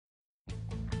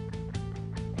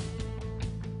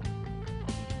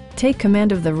Take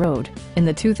command of the road in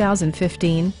the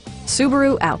 2015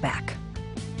 Subaru Outback.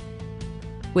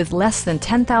 With less than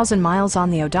 10,000 miles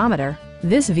on the odometer,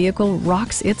 this vehicle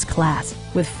rocks its class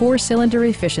with 4-cylinder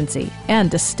efficiency and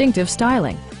distinctive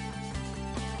styling.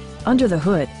 Under the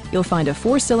hood, you'll find a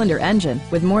 4-cylinder engine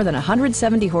with more than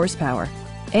 170 horsepower.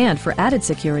 And for added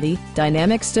security,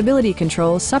 dynamic stability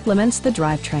control supplements the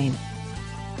drivetrain.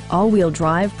 All-wheel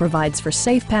drive provides for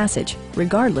safe passage,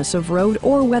 regardless of road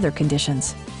or weather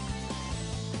conditions.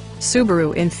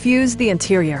 Subaru infused the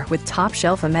interior with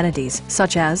top-shelf amenities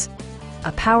such as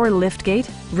a power liftgate,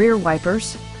 rear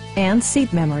wipers, and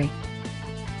seat memory.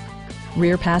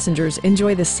 Rear passengers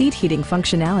enjoy the seat heating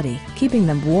functionality, keeping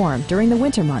them warm during the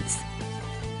winter months.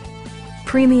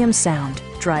 Premium sound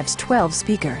drives 12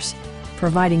 speakers,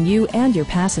 providing you and your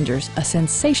passengers a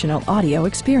sensational audio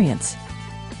experience.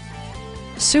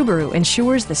 Subaru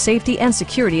ensures the safety and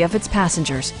security of its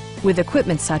passengers with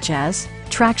equipment such as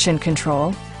traction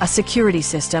control, a security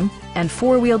system, and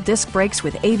 4-wheel disc brakes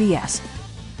with ABS.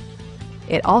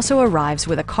 It also arrives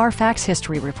with a Carfax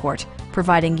history report,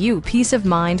 providing you peace of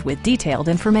mind with detailed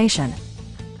information.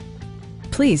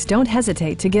 Please don't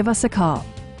hesitate to give us a call.